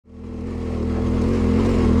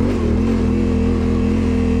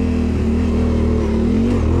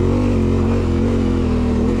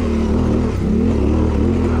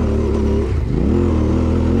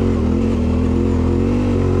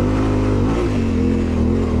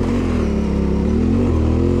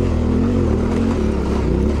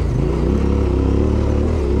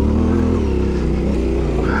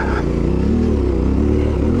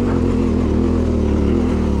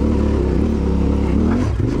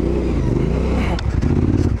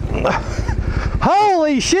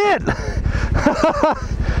shit!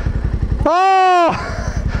 Oh!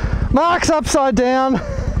 Mark's upside down.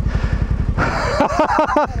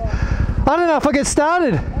 I don't know if I get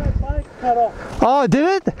started. Oh,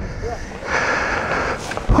 did it?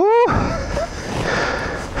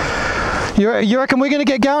 Yeah. You reckon we're going to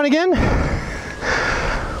get going again?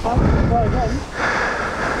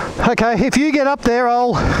 Okay, if you get up there,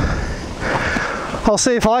 I'll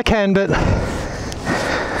see if I can, but I'm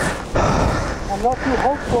not too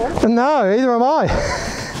hopeful. No, either am I.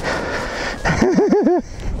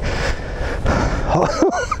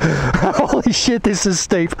 Holy shit, this is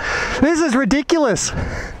steep. This is ridiculous.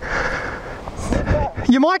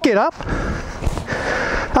 You might get up.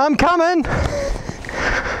 I'm coming.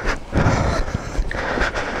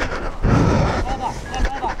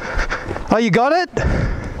 Oh, you got it?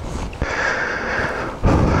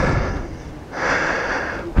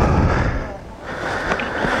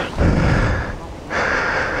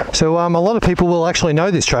 So a lot of people will actually know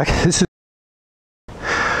this track. This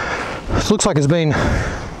looks like it's been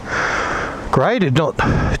graded not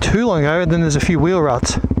too long ago, and then there's a few wheel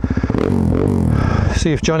ruts.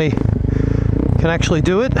 See if Johnny can actually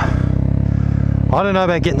do it. I don't know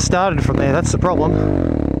about getting started from there, that's the problem.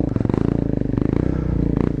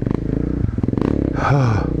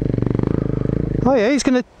 Oh yeah, he's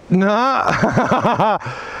gonna, nah.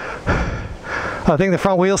 I think the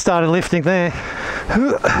front wheel started lifting there.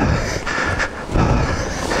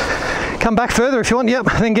 Come back further if you want, yep,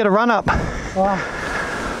 then get a run up. No.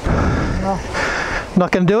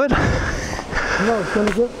 Not going to do it? No, it's going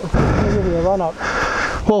to give you a run up.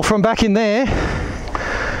 Well, from back in there,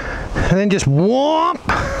 and then just whomp,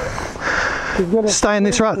 stay in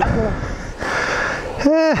this rut.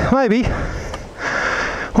 Yeah, maybe.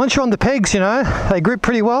 Once you're on the pegs, you know, they grip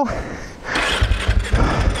pretty well.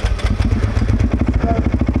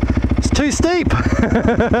 It's too steep.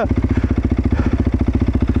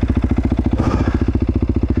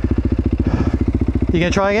 You gonna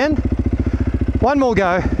try again? One more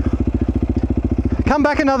go. Come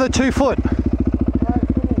back another 2 foot.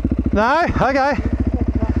 No? Okay.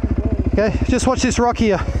 Okay, just watch this rock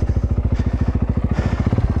here.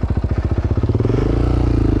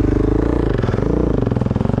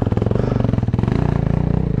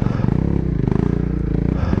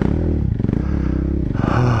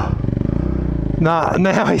 Nah,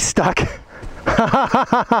 now he's stuck.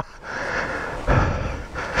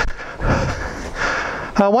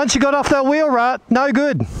 Once you got off that wheel rut, no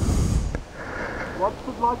good. What's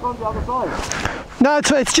it like on the other side? No,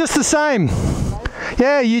 it's just the same.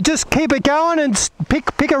 Yeah, you just keep it going and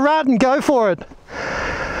pick a rut and go for it.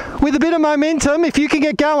 With a bit of momentum, if you can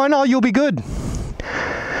get going, oh, you'll be good.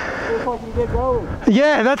 If I can get going.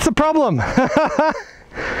 Yeah, that's the problem.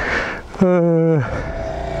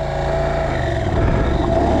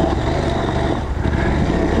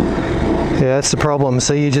 Yeah, that's the problem.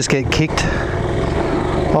 So you just get kicked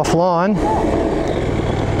offline.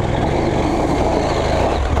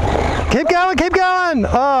 Keep going, keep going!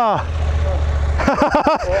 Oh.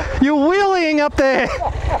 You're wheeling up there.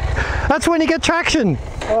 That's when you get traction.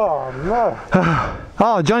 Oh no.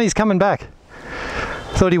 Oh, Johnny's coming back.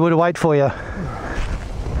 Thought he would wait for you.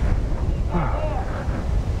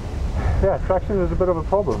 Yeah, traction is a bit of a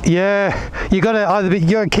problem. Yeah, you got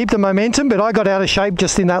to keep the momentum, but I got out of shape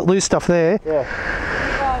just in that loose stuff there.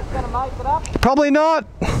 Yeah. It's going to make it up. Probably not.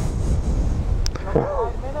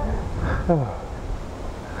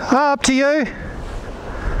 Up to you.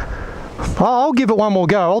 I'll give it one more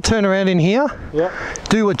go. I'll turn around in here. Yeah.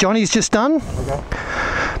 Do what Johnny's just done. Okay.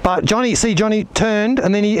 But Johnny turned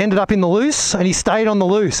and then he ended up in the loose and he stayed on the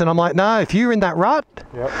loose. And I'm like, no, if you're in that rut,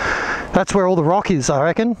 Yep. that's where all the rock is, I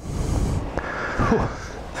reckon.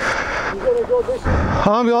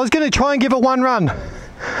 I was going to try and give it one run.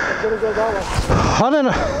 I don't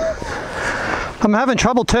know. I'm having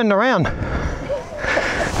trouble turning around.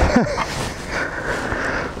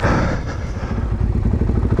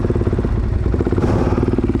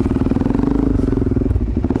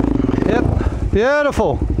 Yep,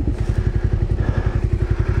 beautiful.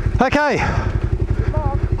 Okay,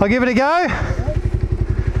 I'll give it a go.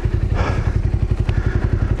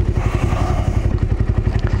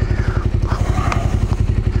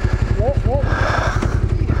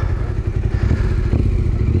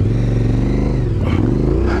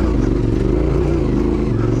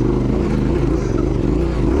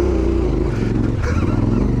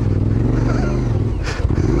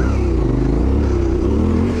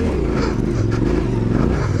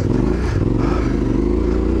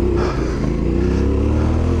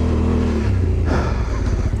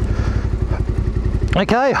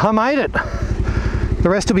 Okay, I made it. The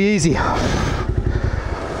rest will be easy.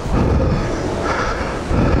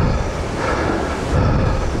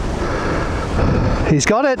 He's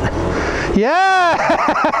got it. Yeah!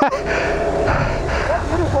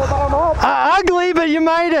 Ugly, but you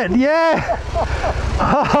made it. Yeah.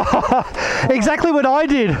 Exactly what I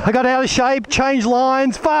did. I got out of shape, changed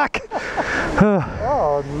lines. Fuck.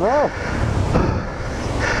 Oh no.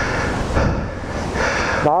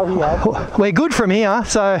 Now he has. We're good from here,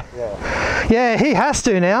 so yeah, he has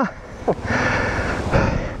to now.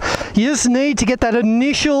 You just need to get that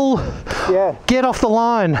initial get off the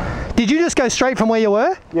line. Did you just go straight from where you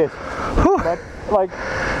were? Yes. But, like,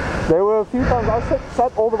 there were a few times I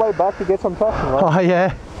sat all the way back to get some traction, right? Oh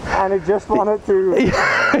yeah. And it just wanted to.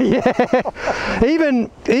 Yeah. Even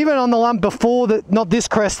on the lump before not this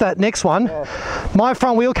crest, that next one, my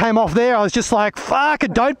front wheel came off there. I was just like, fuck,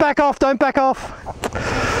 don't back off, don't back off.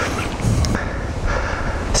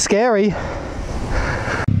 Scary.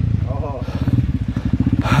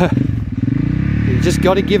 You just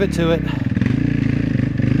got to give it to it.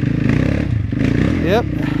 Yep,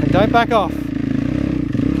 and don't back off.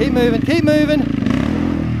 Keep moving, keep moving,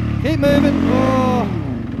 keep moving. Oh.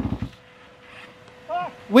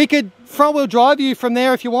 We could front wheel drive you from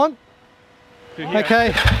there if you want.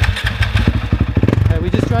 Okay. Okay, we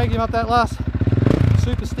just dragged him up that last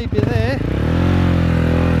super steep bit there.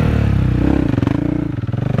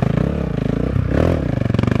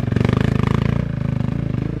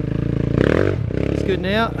 It's good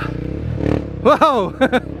now. Whoa!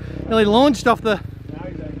 Nearly launched off the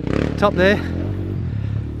top there.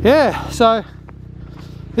 Yeah, so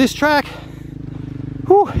this track,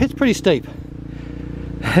 whew, it's pretty steep.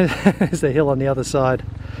 There's the hill on the other side.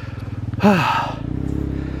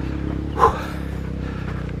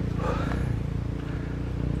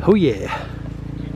 Oh yeah.